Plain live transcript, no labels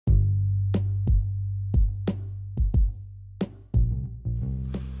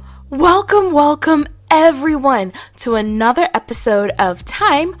Welcome everyone to another episode of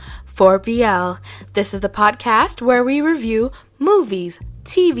Time for BL. This is the podcast where we review movies,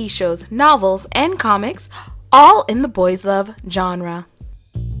 TV shows, novels, and comics, all in the boys love genre.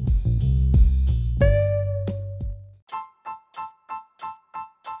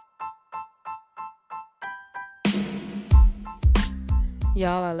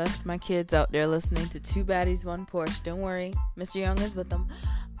 Y'all, I left my kids out there listening to Two Baddies, One Porsche. Don't worry, Mr. Young is with them.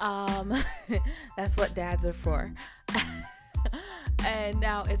 That's what dads are for. And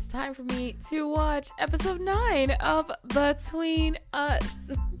now it's time for me to watch episode 9 of Between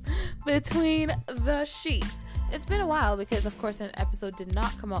Us, Between the Sheets. It's been a while because, of course, an episode did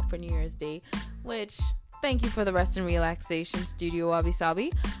not come out for New Year's Day, which, thank you for the rest and relaxation, Studio Wabi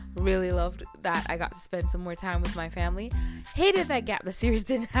Sabi. Really loved that I got to spend some more time with my family. Hated that gap the series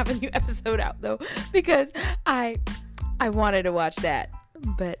didn't have a new episode out, though, because I wanted to watch that.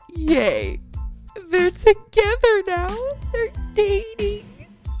 But yay, they're together now. They're dating.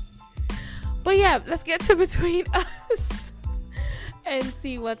 But yeah, let's get to Between Us and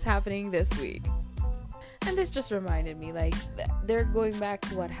see what's happening this week. And this just reminded me, like, they're going back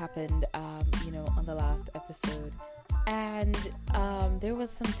to what happened, on the last episode. And there was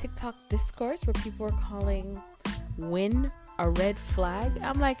some TikTok discourse where people were calling Win a red flag.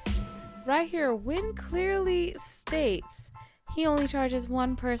 I'm like, right here, Win clearly states he only charges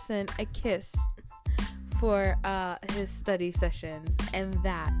one person a kiss for his study sessions, and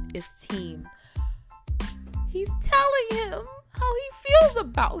that is Team. He's telling him how he feels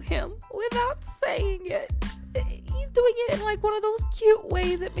about him without saying it. He's doing it in like one of those cute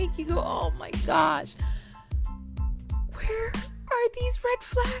ways that make you go, oh my gosh, where are these red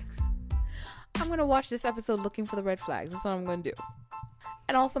flags? I'm going to watch this episode looking for the red flags. That's what I'm going to do.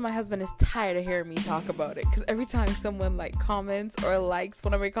 And also, my husband is tired of hearing me talk about it, because every time someone like comments or likes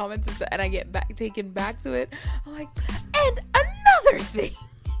one of my comments and I get taken back to it, I'm like, and another thing.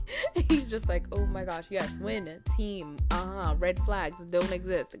 And he's just like, oh my gosh, yes, Win, Team, red flags don't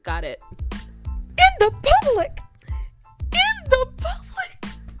exist, got it. In the public.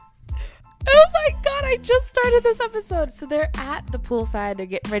 Oh my god, I just started this episode. So they're at the poolside, they're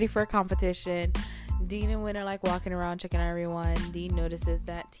getting ready for a competition. Dean and Win are like walking around checking on everyone. Dean notices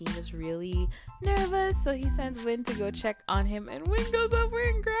that Team is really nervous, so he sends Win to go check on him, and Win goes over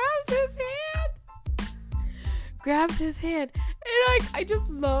and grabs his hand. And I just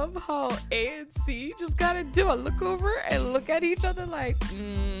love how A and C just gotta do a look over and look at each other like,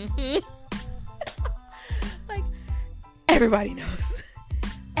 like, everybody knows.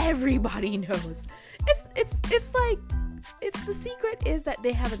 Everybody knows. It's like, the secret is that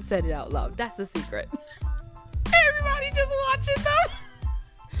they haven't said it out loud. That's the secret. Everybody just watching them.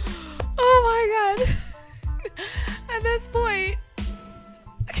 Oh my god. At this point,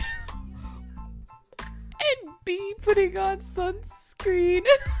 and B putting on sunscreen.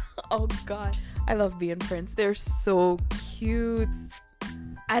 Oh god. I love B and Prince. They're so cute.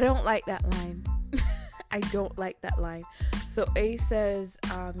 I don't like that line. I don't like that line. So A says,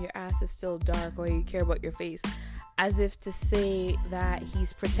 your ass is still dark, or you care about your face, as if to say that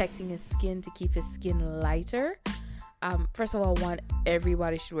he's protecting his skin to keep his skin lighter. First of all,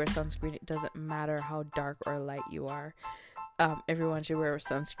 everybody should wear sunscreen. It doesn't matter how dark or light you are. Everyone should wear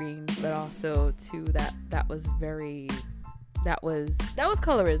sunscreen, but also too, that was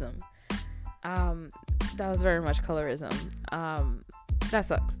colorism. That was very much colorism. That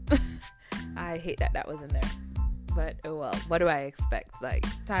sucks. I hate that was in there. But oh well, what do I expect? Like,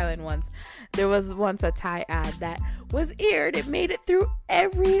 there was once a Thai ad that was aired. It made it through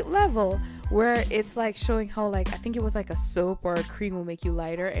every level, where it's like showing how, like, I think it was like a soap or a cream will make you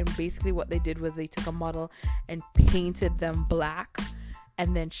lighter, and basically what they did was they took a model and painted them black,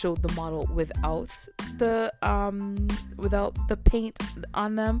 and then showed the model without the paint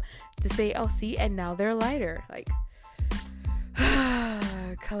on them to say, oh, see, and now they're lighter. Like,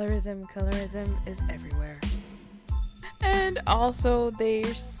 colorism is everywhere. And also, they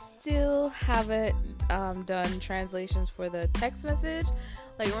still haven't done translations for the text message.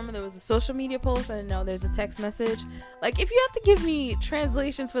 Like, remember there was a social media post, and now there's a text message. Like, if you have to give me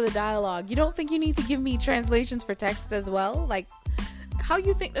translations for the dialogue, you don't think you need to give me translations for text as well? Like, how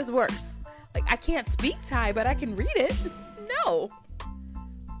you think this works? Like, I can't speak Thai, but I can read it. No.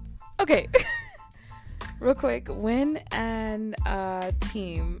 Okay. Real quick, Win and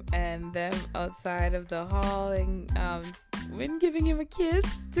Team and them outside of the hall, and Win giving him a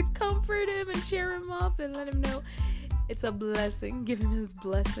kiss to comfort him and cheer him up and let him know it's a blessing, give him his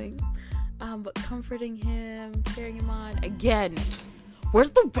blessing. But comforting him, cheering him on. Again, where's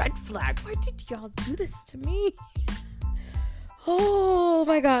the red flag? Why did y'all do this to me? Oh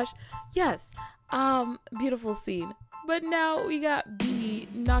my gosh. Yes. Beautiful scene. But now we got B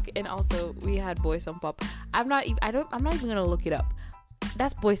knock, and also we had Boy Some Pop. I'm not even gonna look it up.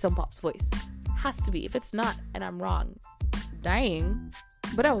 That's Boy Some Pop's voice. Has to be. If it's not, and I'm wrong, dying.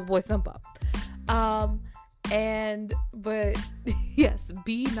 But that was Boy Some Pop. But yes,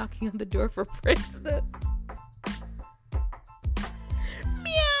 B knocking on the door for Prince.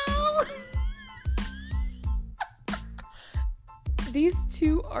 Meow. These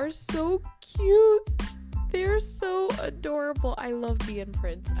two are so cute. They're so adorable. I love B and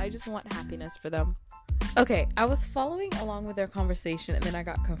Prince. I just want happiness for them. Okay, I was following along with their conversation and then I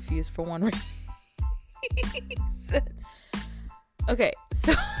got confused for one reason. Okay,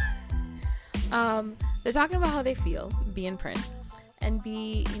 so they're talking about how they feel, B and Prince. And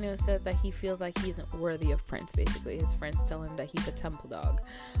B, says that he feels like he isn't worthy of Prince, basically. His friends tell him that he's a temple dog.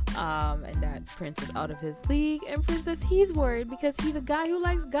 And that Prince is out of his league. And Prince says he's worried because he's a guy who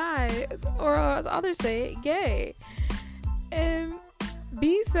likes guys. Or as others say, gay. And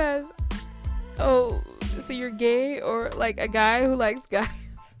B says, oh, so you're gay or like a guy who likes guys?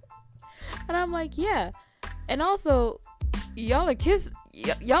 And I'm like, yeah. And also, y'all kissed.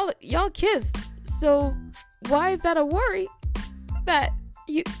 So why is that a worry? That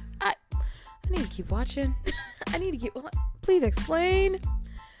I need to keep watching. Please explain,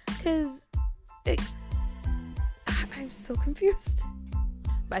 because I'm so confused.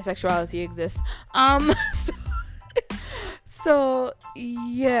 Bisexuality exists. So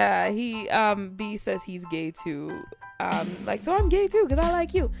yeah, he B says he's gay too. So I'm gay too because I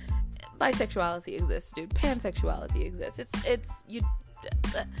like you. Bisexuality exists, dude. Pansexuality exists. It's you.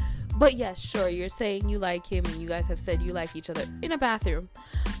 But yes, sure, you're saying you like him and you guys have said you like each other in a bathroom.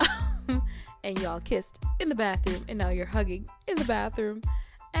 And y'all kissed in the bathroom and now you're hugging in the bathroom.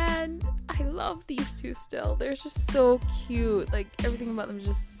 And I love these two still. They're just so cute. Like, everything about them is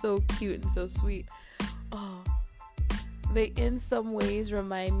just so cute and so sweet. Oh, they in some ways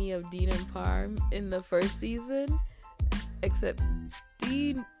remind me of Dean and Parm in the first season. Except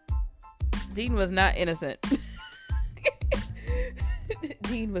Dean was not innocent.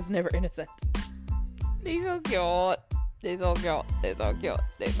 Dean was never innocent. They're so cute. They're so cute. They're so cute.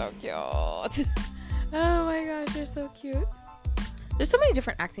 They're so cute. Oh my gosh, they're so cute. There's so many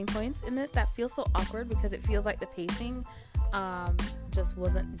different acting points in this that feel so awkward because it feels like the pacing just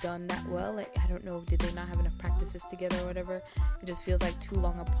wasn't done that well. Like, I don't know, did they not have enough practices together or whatever? It just feels like too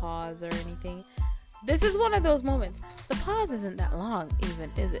long a pause or anything. This is one of those moments. The pause isn't that long even,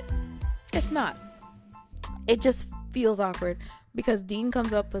 is it? It's not. It just feels awkward because Dean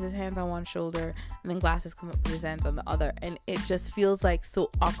comes up with his hands on one shoulder and then Glasses come up with his hands on the other, and it just feels like so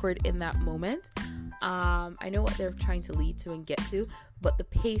awkward in that moment. I know what they're trying to lead to and get to, but the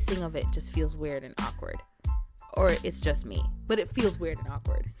pacing of it just feels weird and awkward. Or it's just me, but it feels weird and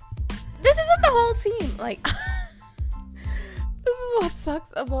awkward. This isn't the whole team. Like, this is what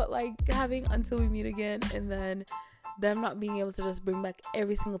sucks about like having Until We Meet Again and then them not being able to just bring back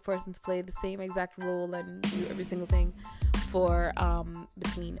every single person to play the same exact role and do every single thing for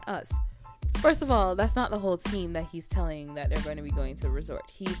Between Us. First of all, that's not the whole team that he's telling that they're going to be going to a resort.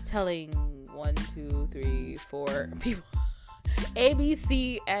 He's telling 1, 2, 3, 4 people. A, B,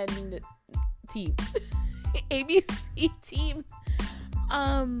 C, and team. ABC team.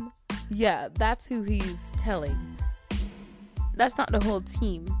 Yeah, that's who he's telling. That's not the whole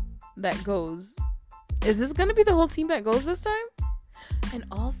team that goes. Is this gonna be the whole team that goes this time? And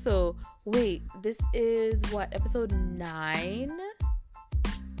also, wait, this is what, episode 9?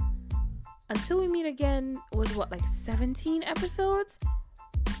 Until We Meet Again was what, like 17 episodes?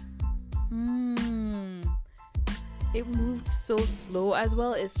 It moved so slow as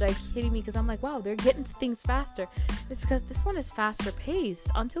well. It's like hitting me because I'm like, wow, they're getting to things faster. It's because this one is faster paced.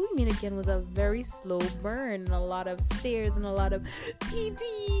 Until We Meet Again was a very slow burn and a lot of stairs and a lot of Dean.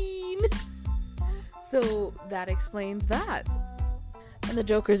 So that explains that. And the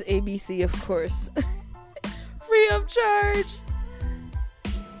Joker's ABC, of course. Free of charge.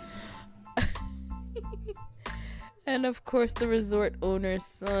 And of course the resort owner's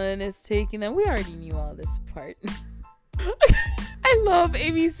son is taking them. We already knew all this part. I love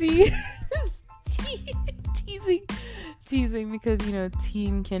ABC. teasing because, you know,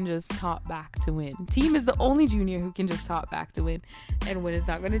 Team can just top back to win. Team is the only junior who can just top back to win, and Win is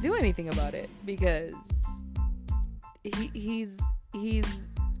not going to do anything about it because he's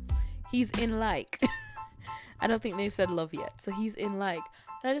in like. I don't think they've said love yet, so he's in like.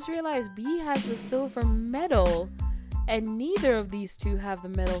 And I just realized B has the silver medal and neither of these two have the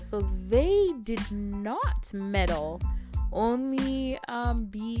medal, so they did not medal. Only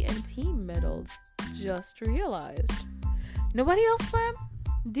B and Team medaled. Just realized. Nobody else swam?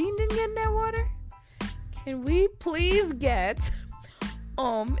 Dean didn't get in that water? Can we please get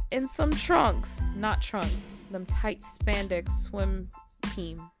in some trunks? Not trunks. Them tight spandex swim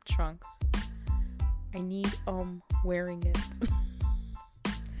team trunks. I need wearing it.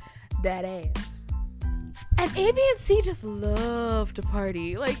 That ass. And A, B, and C just love to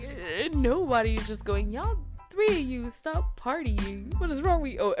party. Like, nobody is just going, y'all, 3 of you, stop partying. What is wrong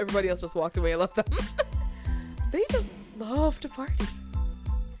with you? Oh, everybody else just walked away. I left them. They just love to party.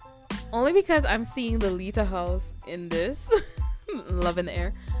 Only because I'm seeing the Lita house in this. Love in the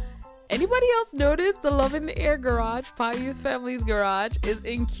Air. Anybody else notice the Love in the Air garage, Payu's family's garage, is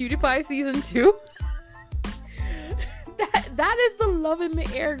in Cutie Pie season 2? That is the Love in the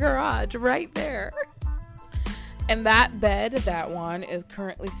Air garage right there. And that bed that one is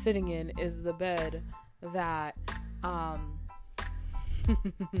currently sitting in is the bed that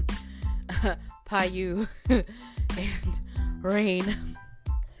Payu and Rain.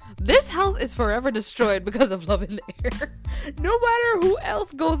 This house is forever destroyed because of Love in the Air. No matter who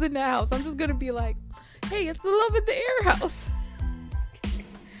else goes in the house, I'm just gonna be like, hey, it's the Love in the Air house.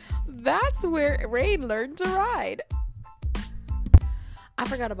 That's where Rain learned to ride. I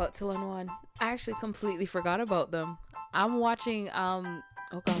forgot about Till and One. I actually completely forgot about them. I'm watching oh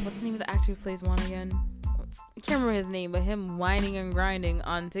god, what's the name of the actor who plays One again? I can't remember his name, but him whining and grinding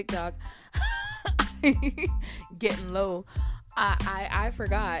on TikTok. Getting low. I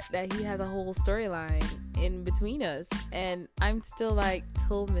forgot that he has a whole storyline in between us, and I'm still like,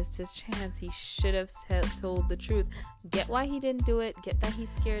 Till missed his chance. He should have told the truth. Get why he didn't do it. Get that he's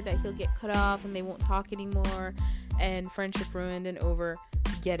scared that he'll get cut off and they won't talk anymore and friendship ruined and over.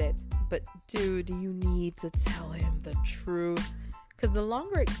 Get it. But dude, you need to tell him the truth, because the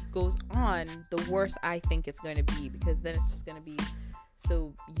longer it goes on, the worse I think it's going to be, because then it's just going to be,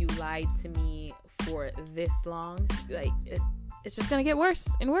 so you lied to me for this long. Like, it's just gonna get worse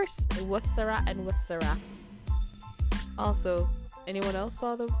and worse. Wassara and wassara. Also, anyone else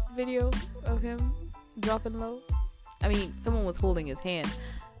saw the video of him dropping low? I mean, someone was holding his hand.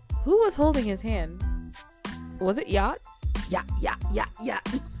 Who was holding his hand? Was it Yacht? Yeah.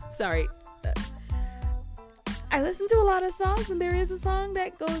 Sorry. I listen to a lot of songs, and there is a song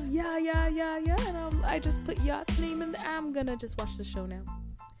that goes yeah, and I just put Yacht's name in. I'm gonna just watch the show now.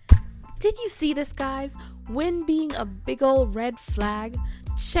 Did you see this, guys? Win being a big old red flag,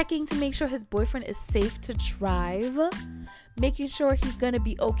 checking to make sure his boyfriend is safe to drive, making sure he's gonna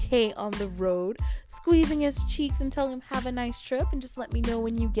be okay on the road, squeezing his cheeks and telling him have a nice trip and just let me know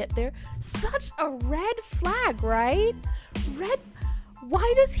when you get there. Such a red flag, right?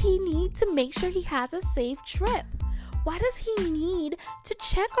 Why does he need to make sure he has a safe trip? Why does he need to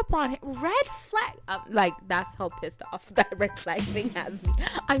check up on him? Red flag. Like, that's how pissed off that red flag thing has me.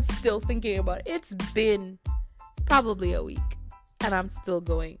 I'm still thinking about it. It's been probably a week, and I'm still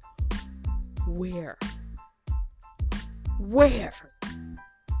going, where? What?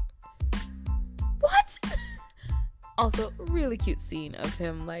 Also, really cute scene of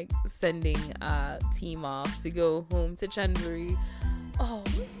him, like, sending Team off to go home to Chandleri. Oh,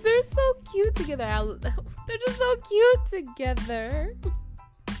 they're so cute together. They're just so cute together.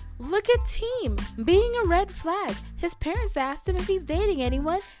 Look at Team being a red flag. His parents asked him if he's dating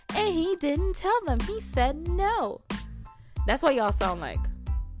anyone, and he didn't tell them. He said no. That's what y'all sound like.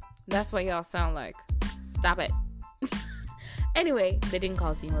 Stop it. Anyway, they didn't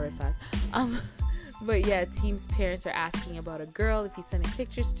call Team a red flag. But yeah, Team's parents are asking about a girl, if he's sending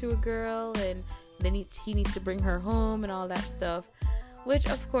pictures to a girl, and then he needs to bring her home and all that stuff. Which,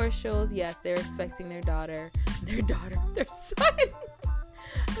 of course, shows, yes, they're expecting their son,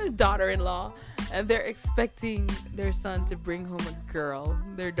 daughter-in-law, and they're expecting their son to bring home a girl,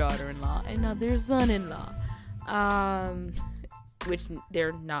 their daughter-in-law, and not their son-in-law. Which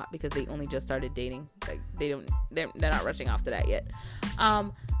they're not, because they only just started dating. Like, they're not rushing off to that yet.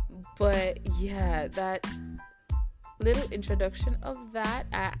 But yeah, that little introduction of that,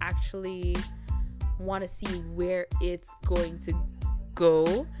 I actually want to see where it's going to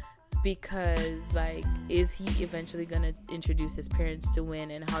go, because, like, is he eventually going to introduce his parents to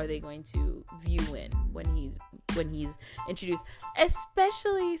Win, and how are they going to view Win when he's introduced,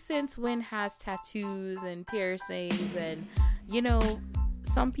 especially since Win has tattoos and piercings, and you know,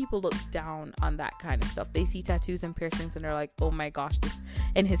 some people look down on that kind of stuff. They see tattoos and piercings and they're like, oh my gosh, this,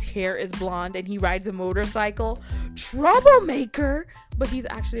 and his hair is blonde and he rides a motorcycle, troublemaker. But he's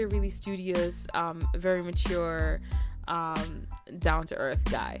actually a really studious, very mature, down to earth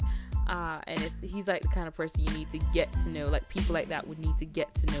guy, and he's like the kind of person you need to get to know. Like, people like that would need to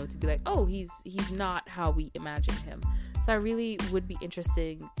get to know to be like, oh, he's not how we imagine him. So I really would be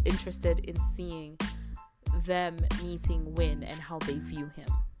interested in seeing them meeting Win and how they view him.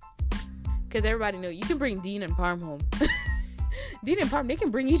 Because everybody know you can bring Dean and Parm home. Dean and Parm, they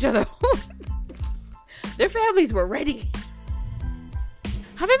can bring each other home. Their families were ready.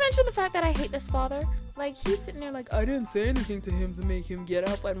 Have I mentioned the fact that I hate this father? Like, he's sitting there like, I didn't say anything to him to make him get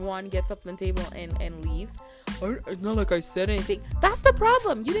up. And Juan gets up from the table and leaves. It's not like I said anything. That's the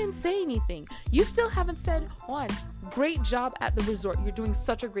problem. You didn't say anything. You still haven't said, Juan, great job at the resort. You're doing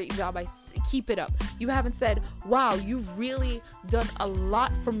such a great job. Keep it up. You haven't said, wow, you've really done a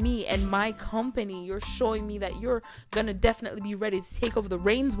lot for me and my company. You're showing me that you're going to definitely be ready to take over the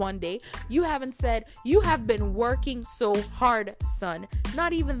reins one day. You haven't said, you have been working so hard, son.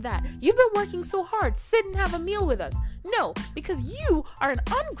 Not even that. You've been working so hard. Sit and have a meal with us. No, because you are an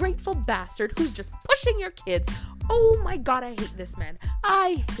ungrateful bastard who's just pushing your kids. Oh my God, I hate this man.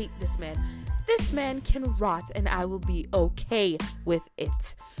 I hate this man. This man can rot and I will be okay with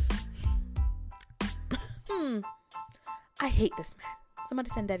it. I hate this man. Somebody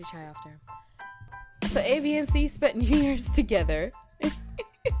send Daddy Chai after him. So A, B, and C spent New Year's together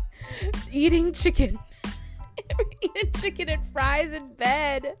eating chicken. Eating chicken and fries in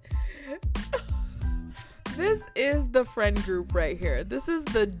bed. This is the friend group right here. This is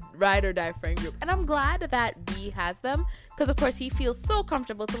the ride or die friend group. And I'm glad that B has them. Because, of course, he feels so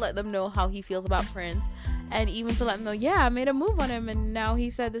comfortable to let them know how he feels about Prince. And even to let them know, yeah, I made a move on him. And now he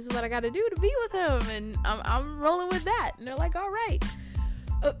said, this is what I got to do to be with him. And I'm rolling with that. And they're like, all right.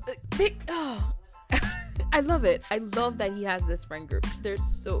 I love it. I love that he has this friend group. They're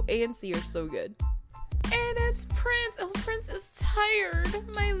so, A and C are so good. And it's Prince. Oh, Prince is tired.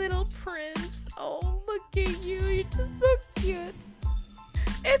 My little Prince. Oh, look at you. You're just so cute.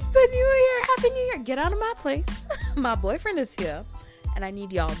 It's the new year. Happy New Year. Get out of my place. My boyfriend is here. And I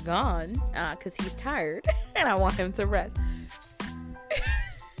need y'all gone. Because he's tired. And I want him to rest.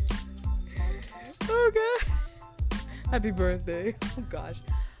 Oh, God. Happy birthday. Oh, gosh.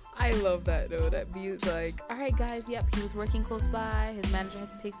 I love that though, that B is like, all right guys, yep, he was working close by, his manager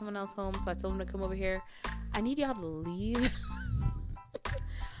has to take someone else home, so I told him to come over here. I need y'all to leave.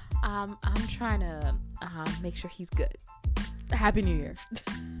 I'm trying to make sure he's good. Happy New Year.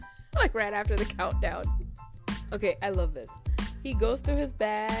 Like right after the countdown. Okay, I love this. He goes through his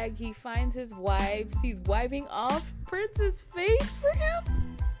bag, he finds his wipes, he's wiping off Prince's face for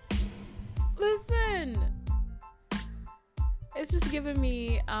him. Listen. It's just giving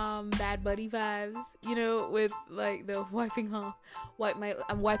me Bad Buddy vibes, you know, with like the wiping off.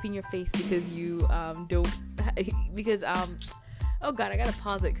 I'm wiping your face because you don't, because oh God, I gotta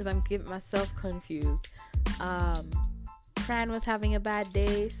pause it because I'm getting myself confused. Pran was having a bad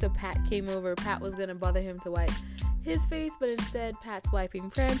day, so Pat came over. Pat was gonna bother him to wipe his face, but instead Pat's wiping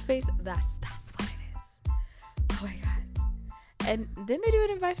Pran's face. That's what it is. Oh my God. And didn't they do it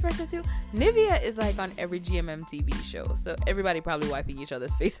in vice versa too? Nivea is like on every GMM TV show, so everybody probably wiping each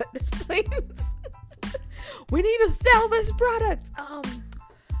other's face at this point. We need to sell this product.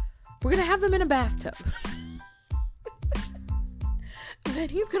 We're gonna have them in a bathtub. And then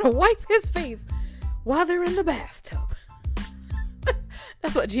he's gonna wipe his face while they're in the bathtub.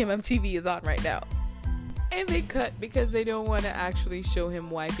 That's what GMM TV is on right now. And they cut because they don't want to actually show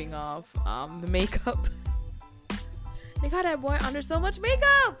him wiping off the makeup. They got that boy under so much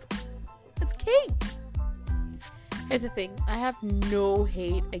makeup. It's Kate. Here's the thing. I have no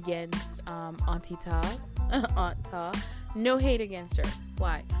hate against Auntie Ta. Aunt Ta. No hate against her.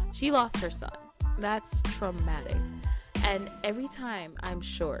 Why? She lost her son. That's traumatic. And every time, I'm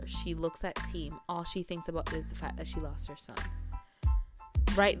sure, she looks at Team, all she thinks about is the fact that she lost her son.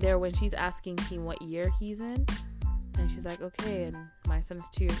 Right there when she's asking Team what year he's in. And she's like, okay, and my son is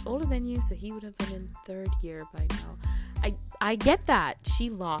 2 years older than you, so he would have been in 3rd year by now. I get that.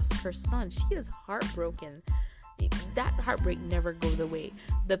 She lost her son. She is heartbroken. That heartbreak never goes away.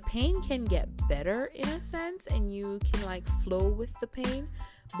 The pain can get better in a sense, and you can like flow with the pain,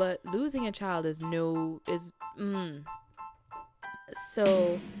 but losing a child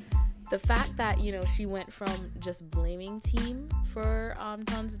So the fact that, you know, she went from just blaming Team for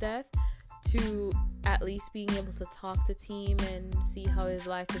Ton's death to at least being able to talk to Team and see how his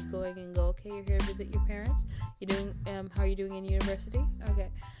life is going and go, okay, you're here to visit your parents. You doing how are you doing in university? Okay.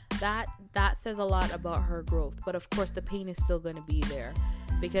 That says a lot about her growth. But of course the pain is still going to be there,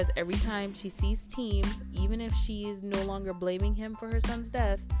 because every time she sees Team, even if she is no longer blaming him for her son's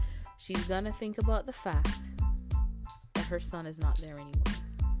death, she's going to think about the fact that her son is not there anymore.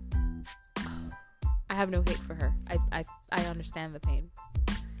 I have no hate for her. I understand the pain.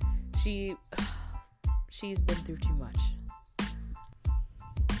 She's been through too much.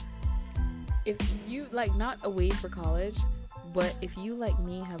 If you like, not away for college, But if you, like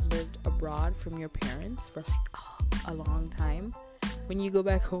me, have lived abroad from your parents for like a long time, when you go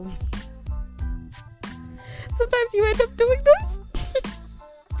back home, sometimes you end up doing this.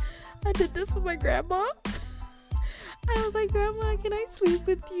 I did this with my grandma. I was like, Grandma, can I sleep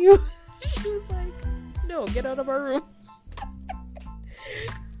with you? She was like, no, get out of our room.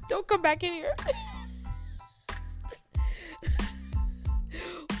 Don't come back in here.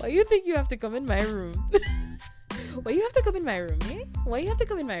 Why you think you have to come in my room? Why you have to come in my room, eh? Why you have to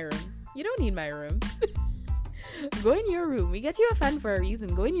come in my room? You don't need my room. Go in your room. We get you a fan for a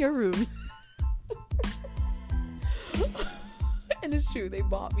reason. Go in your room. And it's true, they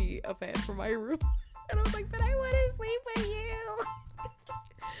bought me a fan for my room. And I was like, but I want to sleep with you.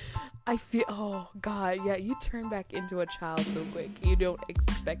 I feel, oh God, yeah, you turn back into a child so quick. You don't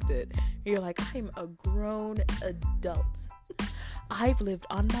expect it. You're like, I'm a grown adult. I've lived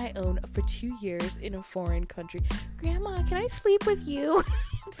on my own for 2 years in a foreign country. Grandma, can I sleep with you?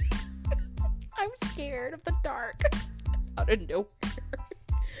 I'm scared of the dark. Out of nowhere.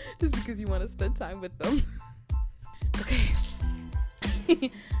 Just because you want to spend time with them. Okay.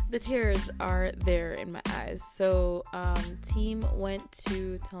 The tears are there in my eyes. So, team went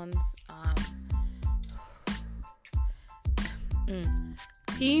to Ton's,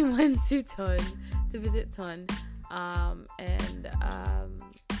 team went to Ton to visit Ton, and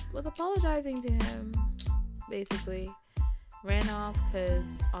was apologizing to him, basically. Ran off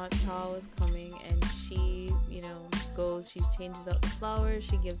because Aunt Ta was coming, and she, goes, she changes out the flowers,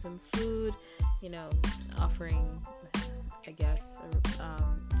 she gives him food, offering, I guess,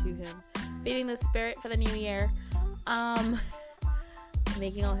 to him, feeding the spirit for the new year,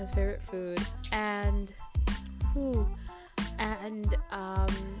 making all his favorite food, and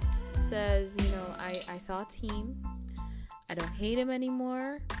says, I saw Team. I don't hate him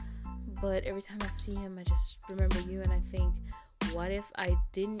anymore, but every time I see him, I just remember you, and I think, what if I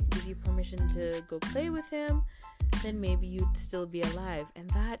didn't give you permission to go play with him? Then maybe you'd still be alive. And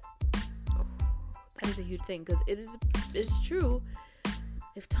that is a huge thing, because it's true.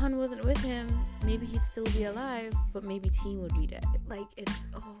 If Ton wasn't with him, maybe he'd still be alive, but maybe Team would be dead. Like,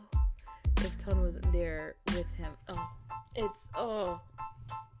 if Ton wasn't there with him, it's so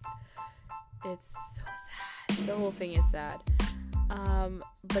sad. The whole thing is sad.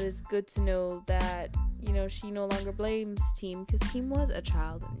 But it's good to know that, she no longer blames Team, because Team was a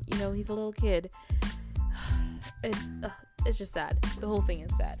child, and, he's a little kid. It's just sad. The whole thing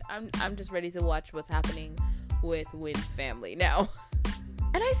is sad. I'm just ready to watch what's happening with Win's family now.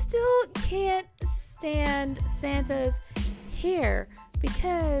 And I still can't stand Santa's hair,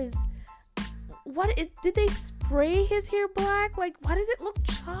 because did they spray his hair black? Like, why does it look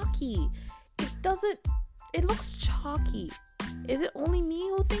chalky? It looks chalky. Is it only me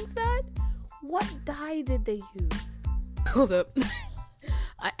who thinks that? What dye did they use? Hold up.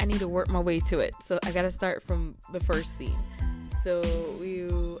 I need to work my way to it. So I gotta start from the first scene. So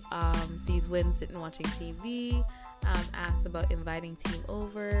you sees Win sitting watching TV, asks about inviting Team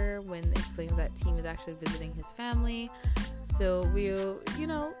over. Win explains that Team is actually visiting his family. So we'll,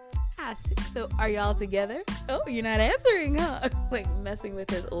 ask, so are y'all together? Oh, you're not answering, huh? Like, messing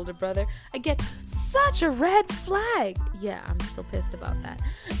with his older brother. Again, such a red flag. Yeah, I'm still pissed about that.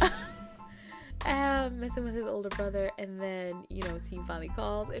 Messing with his older brother, and then Team finally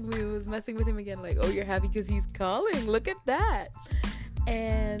calls, and we was messing with him again, like, oh, you're happy because he's calling, look at that.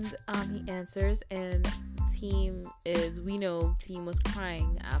 And he answers, and we know Team was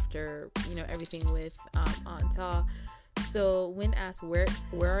crying after everything with Aunt Ta. So Win asks, where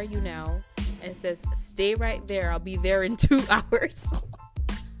are you now? And says, stay right there, I'll be there in 2 hours.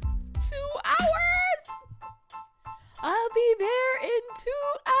 2 hours! I'll be there in 2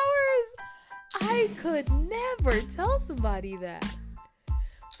 hours. I could never tell somebody that.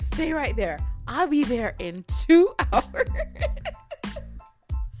 Stay right there. I'll be there in 2 hours.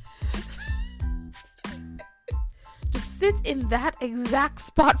 Just sit in that exact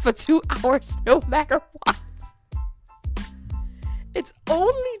spot for 2 hours, no matter what. It's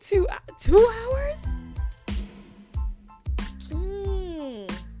only 2 hours?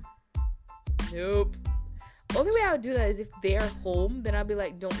 Nope. Only way I would do that is if they're home, then I'll be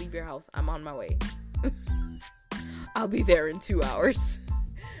like, don't leave your house. I'm on my way. I'll be there in 2 hours.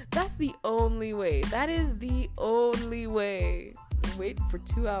 That's the only way. That is the only way. Wait for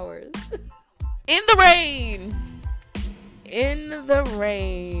 2 hours. In the rain. In the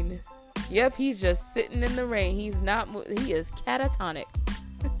rain. Yep, he's just sitting in the rain. He is catatonic.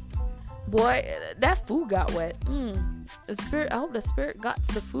 Boy, that food got wet. I hope the spirit got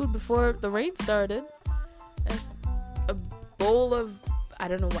to the food before the rain started. That's a bowl of, I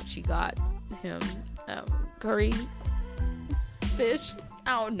don't know what she got him, curry. fish.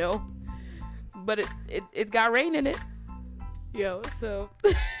 I don't know. But it's got rain in it. Yo, so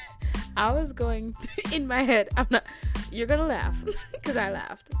I was going in my head. You're gonna laugh because I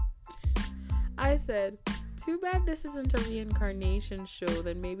laughed. I said, too bad this isn't a reincarnation show.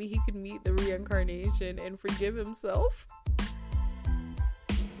 Then maybe he could meet the reincarnation and forgive himself.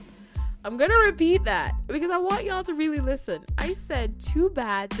 I'm gonna repeat that because I want y'all to really listen. I said, too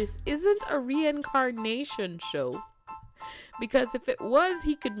bad this isn't a reincarnation show. Because if it was,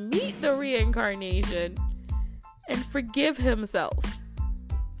 he could meet the reincarnation and forgive himself.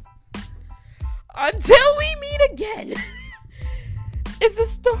 Until we meet again. It's the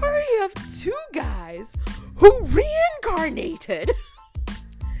story of two guys who reincarnated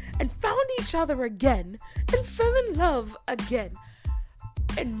and found each other again and fell in love again.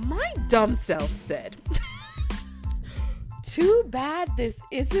 And my dumb self said, too bad this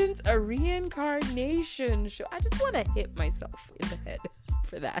isn't a reincarnation show. I just want to hit myself in the head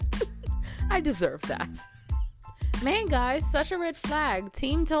for that. I deserve that. Man, guys, such a red flag.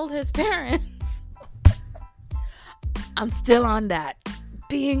 Teen told his parents. I'm still on that.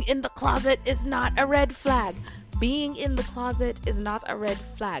 Being in the closet is not a red flag. Being in the closet is not a red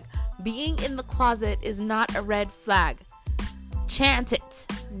flag. Being in the closet is not a red flag. Chant it.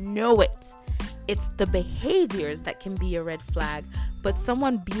 Know it. It's the behaviors that can be a red flag, but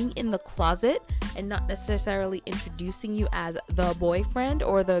someone being in the closet and not necessarily introducing you as the boyfriend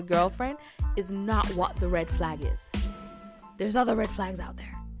or the girlfriend is not what the red flag is. There's other red flags out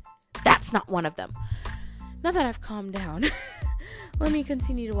there. That's not one of them. Now that I've calmed down, let me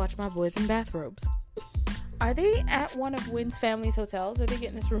continue to watch my boys in bathrobes. Are they at one of Wynn's family's hotels? Are they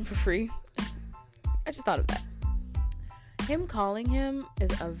getting this room for free? I just thought of that. Him calling him is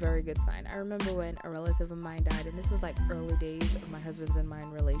a very good sign. I remember when a relative of mine died, and this was like early days of my husband's and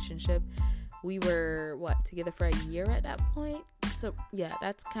mine relationship. We were, together for a year at that point? So, yeah,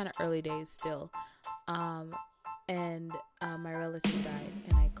 that's kind of early days still. And my relative died,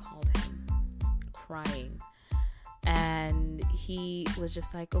 and I called him crying. And he was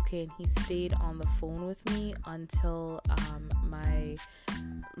just like, okay, and he stayed on the phone with me until my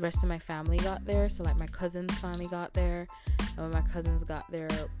rest of my family got there. So like my cousins finally got there, and when my cousins got there,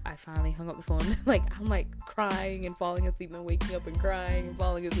 I finally hung up the phone. I'm like crying and falling asleep and waking up and crying and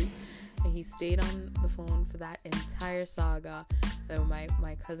falling asleep, and he stayed on the phone for that entire saga. Then when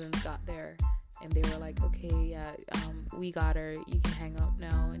my cousins got there and they were like, okay, yeah, we got her, you can hang up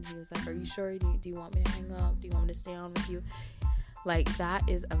now. And he was like, are you sure? Do you want me to hang up? Do you want me to stay on with you? Like, that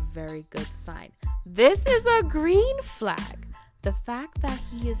is a very good sign. This is a green flag. The fact that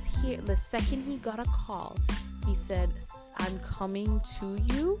he is here, the second he got a call, he said, I'm coming to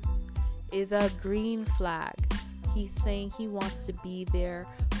you, is a green flag. He's saying he wants to be there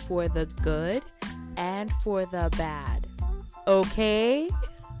for the good and for the bad. Okay?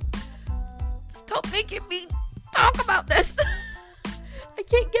 Stop making me talk about this. I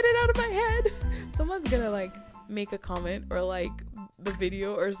can't get it out of my head. Someone's gonna like make a comment or like the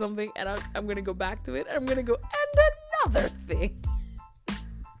video or something, and I'm gonna go back to it, and I'm gonna go, and another thing.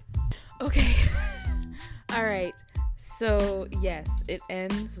 Okay. All right. So yes, it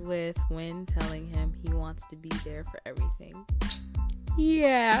ends with Wynn telling him he wants to be there for everything.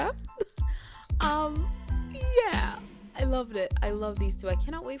 Yeah. Yeah. I loved it. I love these two. I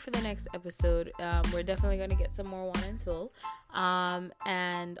cannot wait for the next episode. We're definitely going to get some more Juan and Tulle.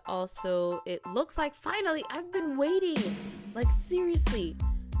 And also, it looks like finally, I've been waiting. Like, seriously.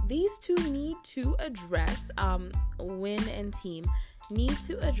 These two need to address, Wynn and team, need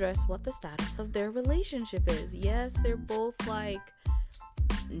to address what the status of their relationship is. Yes, they're both, like,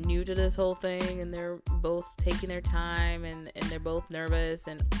 new to this whole thing, and they're both taking their time, and they're both nervous,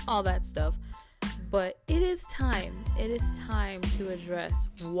 and all that stuff. But it is time to address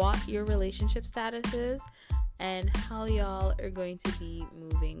what your relationship status is and how y'all are going to be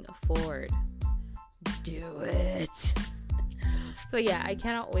moving forward. Do it. So yeah, I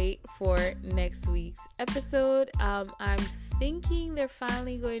cannot wait for next week's episode. I'm thinking they're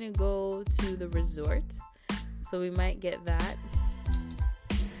finally going to go to the resort, so we might get that.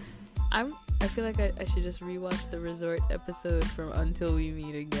 I feel like I should just rewatch the resort episode from Until We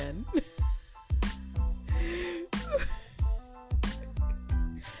Meet Again.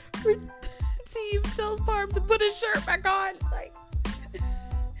 Team tells Parm to put his shirt back on. Like,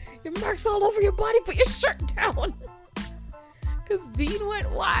 your mark's all over your body, put your shirt down. Because Dean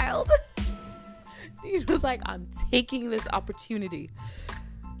went wild. Dean was like, I'm taking this opportunity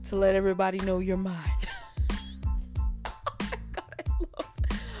to let everybody know you're mine. Oh my God, I love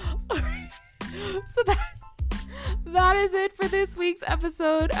that. Alright. So that is it for this week's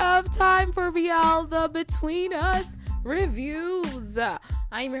episode of Time for Bial, the Between Us reviews.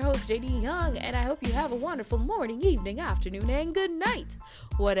 I'm your host, JD Young, and I hope you have a wonderful morning, evening, afternoon, and good night,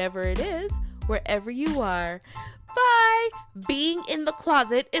 whatever it is, wherever you are. Bye. Being in the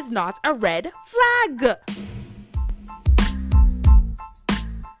closet is not a red flag.